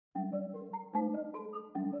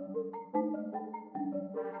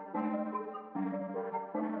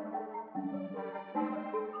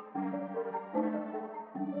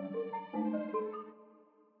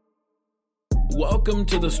Welcome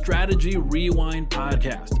to the Strategy Rewind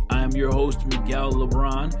Podcast. I am your host, Miguel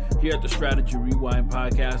Lebron. Here at the Strategy Rewind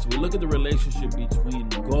Podcast, we look at the relationship between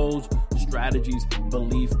goals, strategies,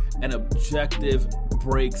 belief, and objective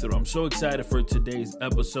breakthrough. I'm so excited for today's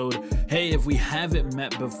episode. Hey, if we haven't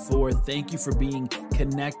met before, thank you for being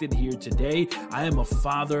connected here today. I am a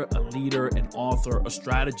father, a leader, an author, a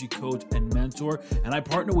strategy coach, and mentor, and I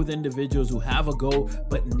partner with individuals who have a goal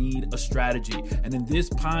but need a strategy. And in this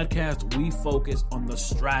podcast, we focus on the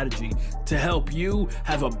strategy to help you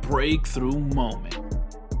have a breakthrough moment.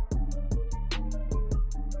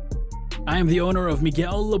 I am the owner of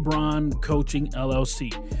Miguel Lebron Coaching,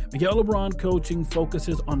 LLC. Miguel Lebron Coaching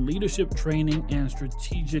focuses on leadership training and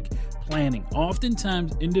strategic planning.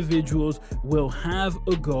 Oftentimes, individuals will have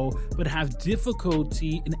a goal, but have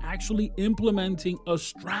difficulty in actually implementing a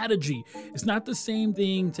strategy. It's not the same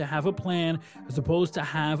thing to have a plan as opposed to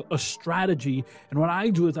have a strategy. And what I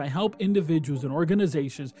do is I help individuals and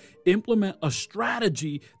organizations implement a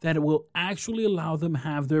strategy that will actually allow them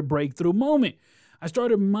have their breakthrough moment. I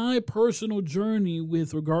started my personal journey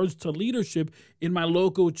with regards to leadership in my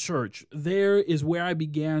local church. There is where I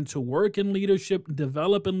began to work in leadership,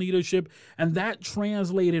 develop in leadership, and that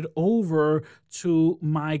translated over to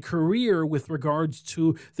my career with regards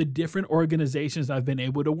to the different organizations I've been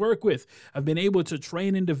able to work with. I've been able to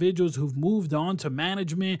train individuals who've moved on to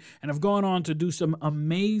management and have gone on to do some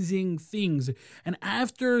amazing things. And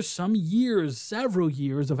after some years, several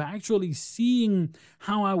years of actually seeing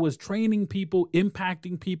how I was training people,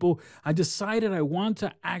 impacting people, I decided I want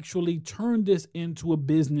to actually turn this into a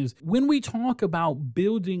business. When we talk about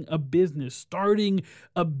building a business, starting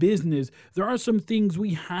a business, there are some things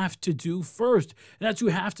we have to do first. And that's you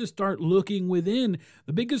have to start looking within.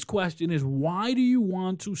 The biggest question is, why do you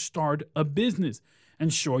want to start a business?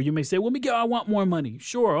 And sure, you may say, well, Miguel, I want more money.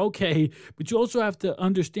 Sure, okay. But you also have to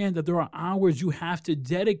understand that there are hours you have to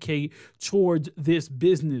dedicate towards this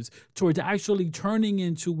business, towards actually turning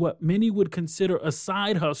into what many would consider a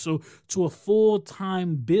side hustle to a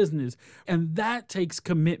full-time business. And that takes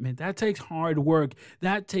commitment. That takes hard work.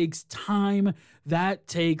 That takes time. That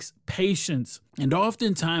takes patience. And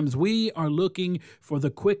oftentimes we are looking for the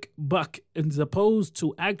quick buck as opposed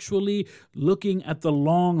to actually looking at the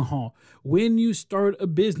long haul. When you start a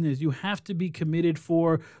business, you have to be committed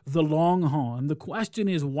for the long haul. And the question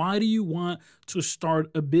is, why do you want to start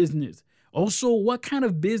a business? Also, what kind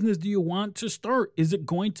of business do you want to start? Is it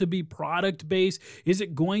going to be product-based? Is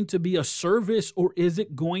it going to be a service? Or is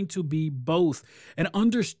it going to be both? And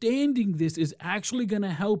understanding this is actually going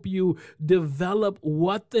to help you develop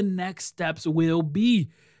what the next steps will be.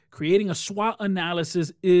 Creating a SWOT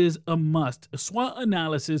analysis is a must. A SWOT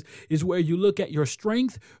analysis is where you look at your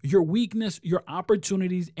strength, your weakness, your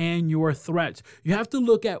opportunities, and your threats. You have to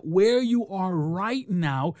look at where you are right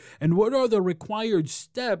now and what are the required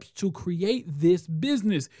steps to create this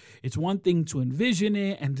business. It's one thing to envision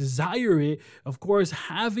it and desire it. Of course,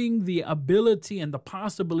 having the ability and the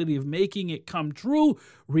possibility of making it come true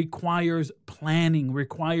requires planning,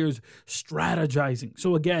 requires strategizing.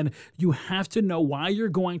 So again, you have to know why you're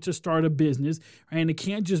going to start a business, and it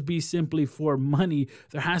can't just be simply for money.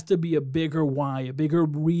 There has to be a bigger why, a bigger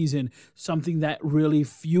reason, something that really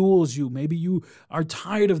fuels you. Maybe you are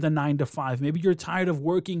tired of the 9-to-5. Maybe you're tired of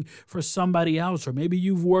working for somebody else, or maybe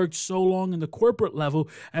you've worked so long in the corporate level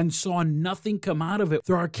and saw nothing come out of it.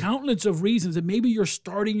 There are countless of reasons, and maybe you're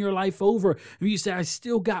starting your life over. And you say, I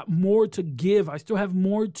still got more to give. I still have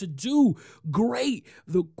more to do. Great.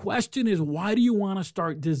 The question is, why do you want to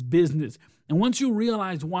start this business? And once you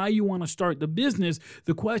realize why you want to start the business,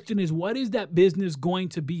 the question is, what is that business going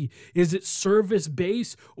to be? Is it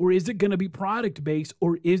service-based, or is it going to be product-based,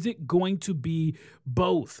 or is it going to be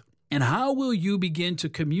both? And how will you begin to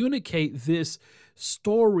communicate this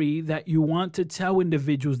story that you want to tell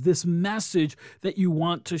individuals, this message that you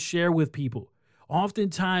want to share with people?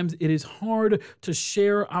 Oftentimes, it is hard to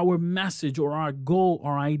share our message or our goal,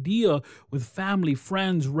 our idea with family,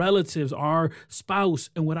 friends, relatives, our spouse.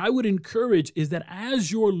 And what I would encourage is that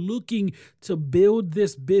as you're looking to build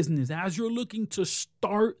this business, as you're looking to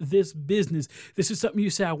start this business, this is something you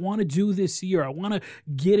say, I want to do this year. I want to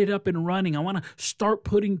get it up and running. I want to start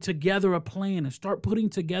putting together a plan and start putting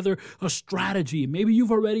together a strategy. Maybe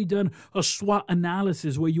you've already done a SWOT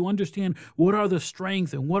analysis where you understand what are the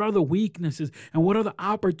strengths and what are the weaknesses and what are the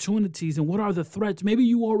opportunities and what are the threats. Maybe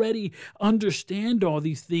you already understand all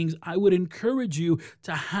these things. I would encourage you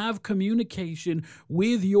to have communication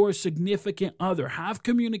with your significant other. Have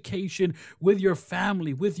communication with your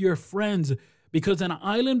family, with your friends, because on an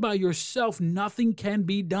island by yourself, nothing can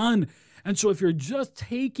be done. And so if you're just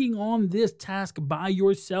taking on this task by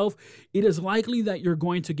yourself, it is likely that you're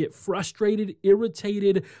going to get frustrated,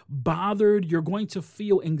 irritated, bothered. You're going to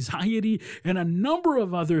feel anxiety and a number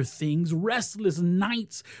of other things. Restless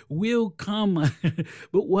nights will come.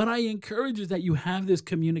 But what I encourage is that you have this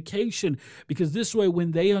communication, because this way,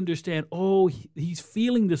 when they understand, oh, he's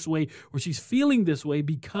feeling this way or she's feeling this way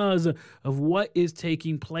because of what is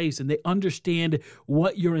taking place, and they understand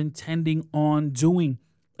what you're intending on doing.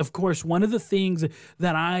 Of course, one of the things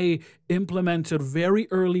that I implemented very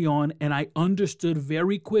early on and I understood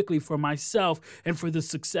very quickly for myself and for the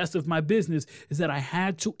success of my business is that I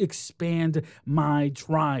had to expand my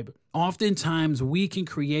tribe. Oftentimes, we can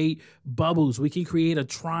create bubbles. We can create a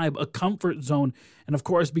tribe, a comfort zone. And of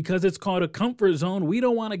course, because it's called a comfort zone, we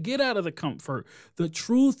don't want to get out of the comfort. The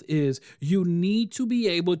truth is, you need to be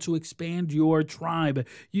able to expand your tribe.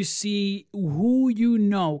 You see, who you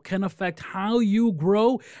know can affect how you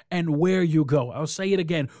grow and where you go. I'll say it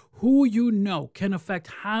again. Who you know can affect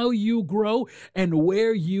how you grow and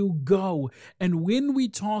where you go. And when we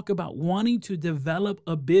talk about wanting to develop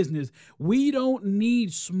a business, we don't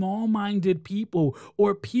need small-minded people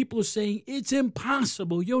or people saying it's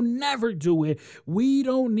impossible, you'll never do it. We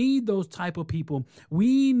don't need those type of people.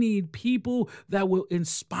 We need people that will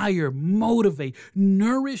inspire, motivate,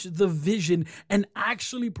 nourish the vision, and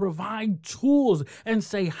actually provide tools and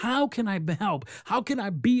say, how can I help? How can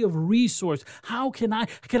I be of resource? How can I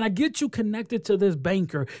get you connected to this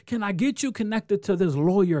banker? Can I get you connected to this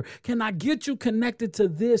lawyer? Can I get you connected to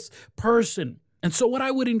this person? And so what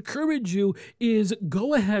I would encourage you is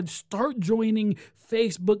go ahead, start joining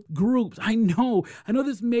Facebook groups. I know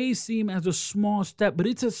this may seem as a small step, but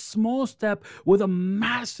it's a small step with a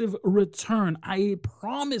massive return. I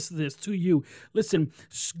promise this to you. Listen,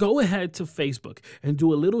 go ahead to Facebook and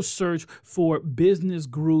do a little search for business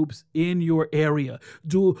groups in your area.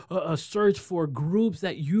 Do a search for groups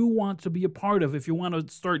that you want to be a part of. If you want to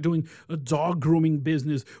start doing a dog grooming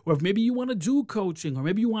business, or if maybe you want to do coaching, or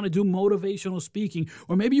maybe you want to do motivational speaking,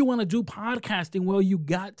 or maybe you want to do podcasting, well, you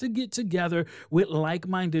got to get together with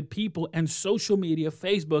like-minded people, and social media,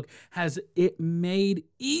 Facebook, has it made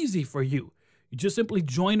easy for you. You just simply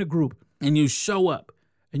join a group and you show up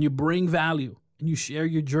and you bring value and you share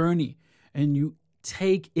your journey and you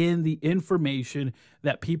take in the information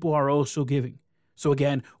that people are also giving. So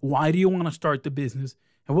again, why do you want to start the business?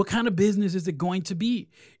 And what kind of business is it going to be?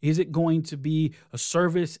 Is it going to be a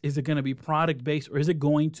service? Is it going to be product-based? Or is it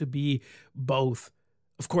going to be both?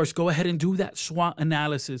 Of course, go ahead and do that SWOT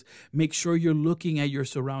analysis. Make sure you're looking at your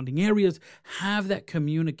surrounding areas. Have that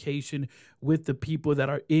communication with the people that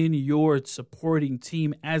are in your supporting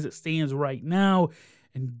team as it stands right now.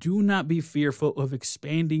 And do not be fearful of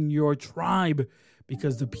expanding your tribe,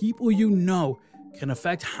 because the people you know can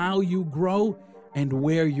affect how you grow and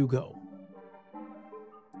where you go.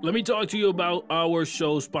 Let me talk to you about our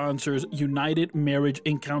show sponsors, United Marriage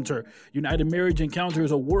Encounter. United Marriage Encounter is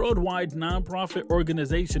a worldwide nonprofit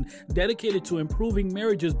organization dedicated to improving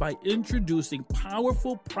marriages by introducing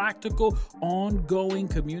powerful, practical, ongoing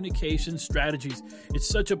communication strategies. It's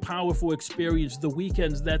such a powerful experience, the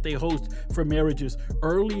weekends that they host for marriages.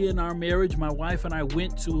 Early in our marriage, my wife and I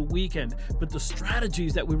went to a weekend, but the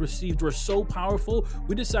strategies that we received were so powerful,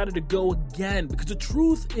 we decided to go again, because the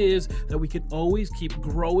truth is that we can always keep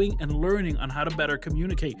growing and learning on how to better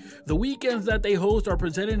communicate. The weekends that they host are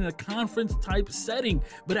presented in a conference type setting,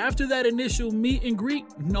 but after that initial meet and greet,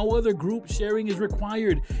 no other group sharing is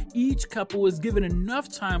required. Each couple is given enough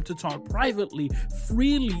time to talk privately,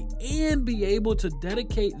 freely, and be able to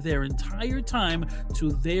dedicate their entire time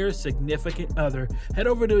to their significant other. Head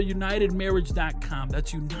over to unitedmarriage.com.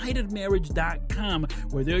 That's unitedmarriage.com,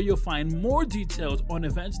 where there you'll find more details on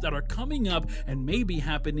events that are coming up and may be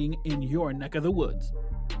happening in your neck of the woods.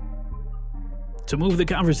 To move the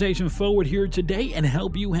conversation forward here today and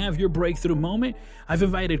help you have your breakthrough moment, I've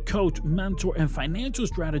invited coach, mentor, and financial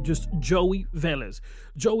strategist Joey Velez.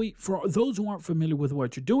 Joey, for those who aren't familiar with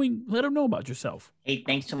what you're doing, let them know about yourself. Hey,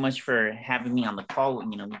 thanks so much for having me on the call.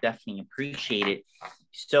 We definitely appreciate it.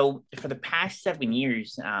 So for the past 7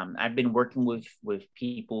 years, I've been working with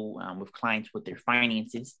people, with clients with their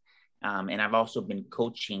finances. And I've also been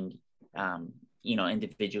coaching,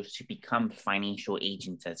 individuals to become financial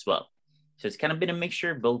agents as well. So it's kind of been a mixture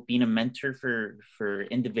of both being a mentor for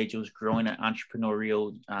individuals growing an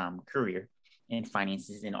entrepreneurial career in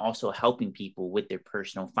finances, and also helping people with their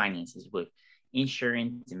personal finances with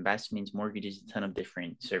insurance, investments, mortgages, a ton of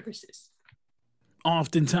different services.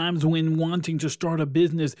 Oftentimes, when wanting to start a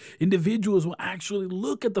business, individuals will actually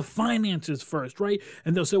look at the finances first, right?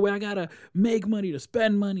 And they'll say, well, I got to make money to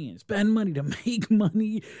spend money and spend money to make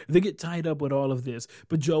money. They get tied up with all of this.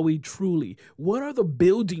 But Joey, truly, what are the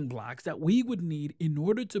building blocks that we would need in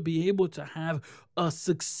order to be able to have a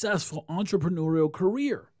successful entrepreneurial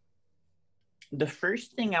career? The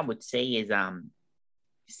first thing I would say is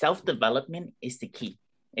self-development is the key.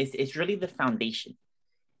 It's really the foundation.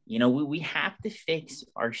 We have to fix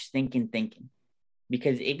our stinking thinking,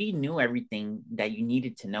 because if you knew everything that you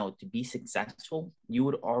needed to know to be successful, you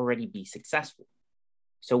would already be successful.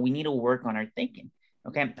 So we need to work on our thinking.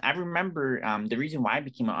 Okay. I remember the reason why I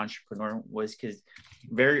became an entrepreneur was because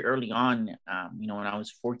very early on, when I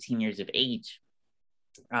was 14 years of age,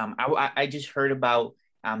 I just heard about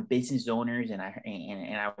business owners, and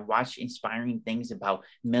I watched inspiring things about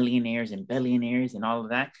millionaires and billionaires and all of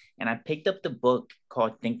that. And I picked up the book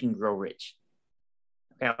called Think and Grow Rich.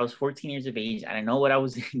 Okay, I was 14 years of age. I didn't know what I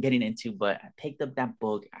was getting into, but I picked up that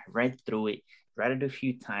book. I read through it, read it a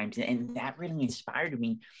few times, and that really inspired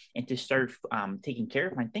me and to start taking care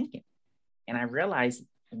of my thinking. And I realized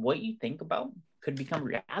what you think about could become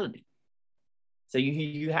reality. So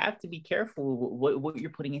you have to be careful what you're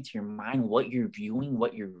putting into your mind, what you're viewing,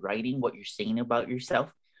 what you're writing, what you're saying about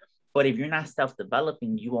yourself. But if you're not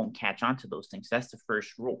self-developing, you won't catch on to those things. That's the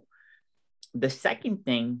first rule. The second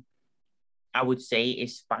thing I would say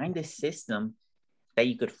is find a system that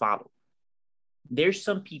you could follow. There's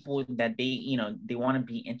some people that they want to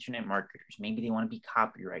be internet marketers. Maybe they want to be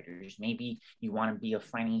copywriters. Maybe you want to be a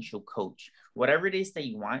financial coach. Whatever it is that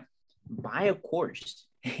you want, buy a course.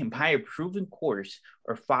 And buy a proven course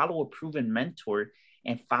or follow a proven mentor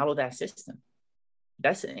and follow that system.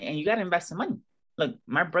 And you got to invest some money. Look,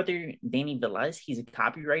 my brother, Danny Velez, he's a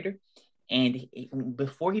copywriter. And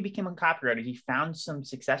before he became a copywriter, he found some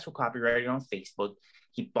successful copywriter on Facebook.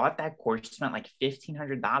 He bought that course, spent like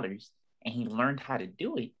 $1,500, and he learned how to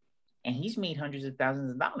do it. And he's made hundreds of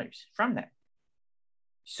thousands of dollars from that.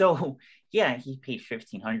 So yeah, he paid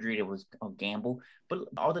 $1,500. It was a gamble, but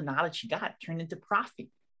all the knowledge he got turned into profit.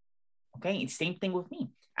 Okay, it's same thing with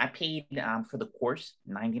me. I paid for the course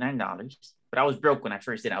 $99, but I was broke when I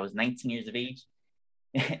first did. I was 19 years of age.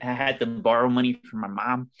 I had to borrow money from my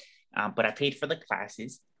mom, but I paid for the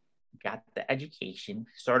classes, got the education,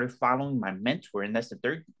 started following my mentor, and that's the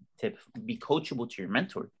third tip: be coachable to your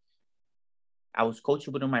mentor. I was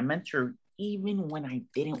coachable to my mentor even when I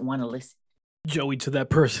didn't want to listen. Joey, to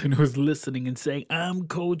that person who's listening and saying, I'm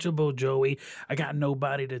coachable, Joey. I got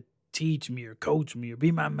nobody to teach me or coach me or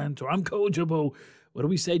be my mentor. I'm coachable. What do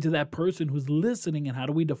we say to that person who's listening, and how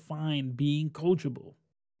do we define being coachable?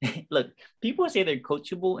 Look, people say they're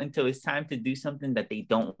coachable until it's time to do something that they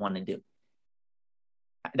don't want to do.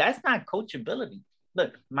 That's not coachability.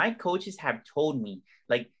 Look, my coaches have told me,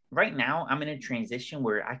 like right now, I'm in a transition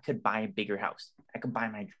where I could buy a bigger house. I could buy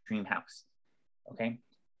my dream house. Okay.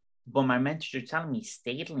 But my mentors are telling me,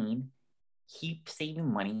 stay lean, keep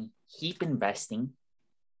saving money, keep investing,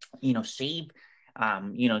 save,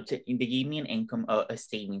 they gave me an income, a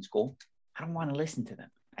savings goal. I don't want to listen to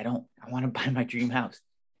them. I want to buy my dream house,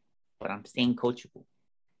 but I'm staying coachable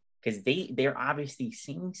because they're obviously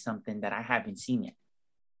seeing something that I haven't seen yet.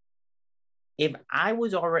 If I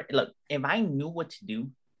knew what to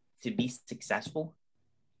do to be successful,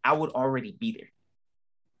 I would already be there.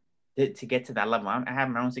 To get to that level. I have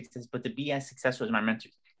my own success, but to be as successful as my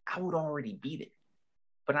mentors, I would already be there,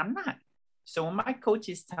 but I'm not. So when my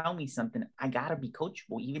coaches tell me something, I gotta be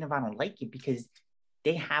coachable, even if I don't like it, because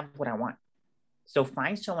they have what I want. So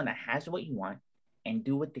find someone that has what you want and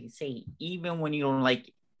do what they say, even when you don't like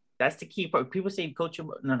it. That's the key part. People say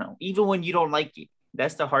coachable. No. Even when you don't like it,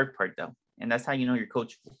 that's the hard part though. And that's how you know you're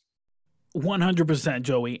coachable. 100%,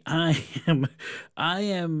 Joey. I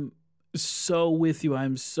am so with you.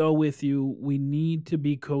 I'm so with you. We need to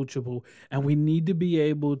be coachable, and we need to be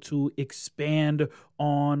able to expand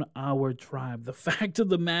on our tribe. The fact of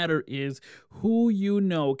the matter is, who you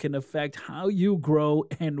know can affect how you grow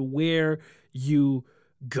and where you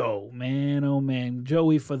go. Man, oh man.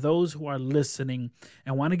 Joey, for those who are listening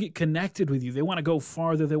and want to get connected with you, they want to go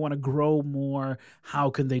farther, they want to grow more, how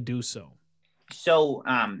can they do so? So,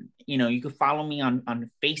 you can follow me on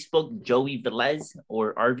Facebook, Joey Velez,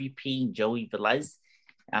 or RVP Joey Velez,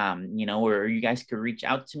 or you guys could reach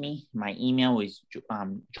out to me. My email is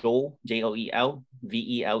Joel, JOELVELEZ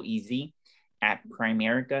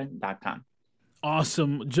 @primerica.com.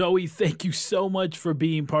 Awesome. Joey, thank you so much for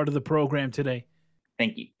being part of the program today.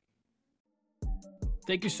 Thank you.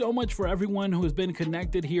 Thank you so much for everyone who has been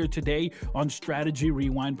connected here today on Strategy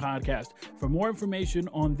Rewind Podcast. For more information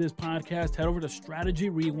on this podcast, head over to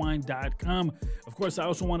strategyrewind.com. Of course, I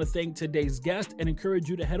also want to thank today's guest and encourage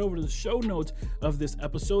you to head over to the show notes of this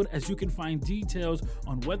episode, as you can find details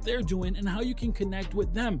on what they're doing and how you can connect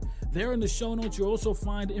with them. There in the show notes, you'll also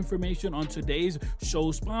find information on today's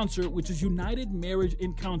show sponsor, which is United Marriage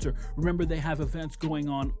Encounter. Remember, they have events going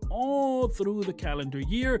on all through the calendar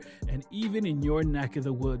year and even in your neck of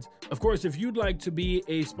the woods. Of course, if you'd like to be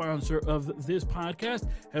a sponsor of this podcast,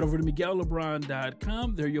 head over to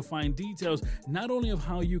MiguelLeBron.com. There you'll find details not only of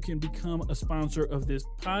how you can become a sponsor of this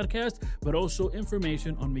podcast, but also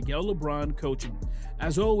information on Miguel LeBron Coaching.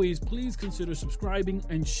 As always, please consider subscribing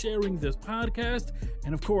and sharing this podcast.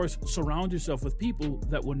 And of course, surround yourself with people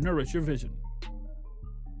that will nourish your vision.